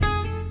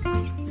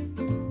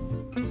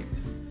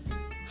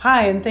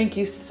Hi, and thank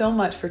you so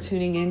much for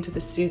tuning in to the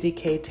Susie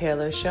K.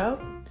 Taylor Show.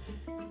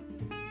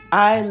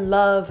 I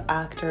love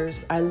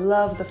actors. I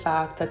love the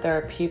fact that there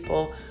are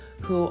people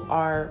who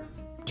are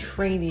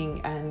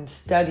training and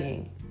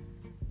studying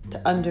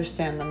to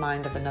understand the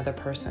mind of another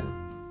person.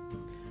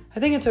 I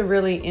think it's a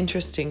really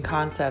interesting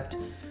concept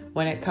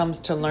when it comes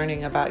to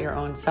learning about your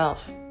own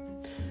self.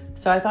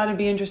 So I thought it'd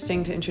be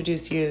interesting to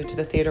introduce you to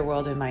the theater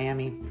world in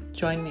Miami.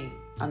 Join me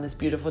on this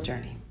beautiful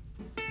journey.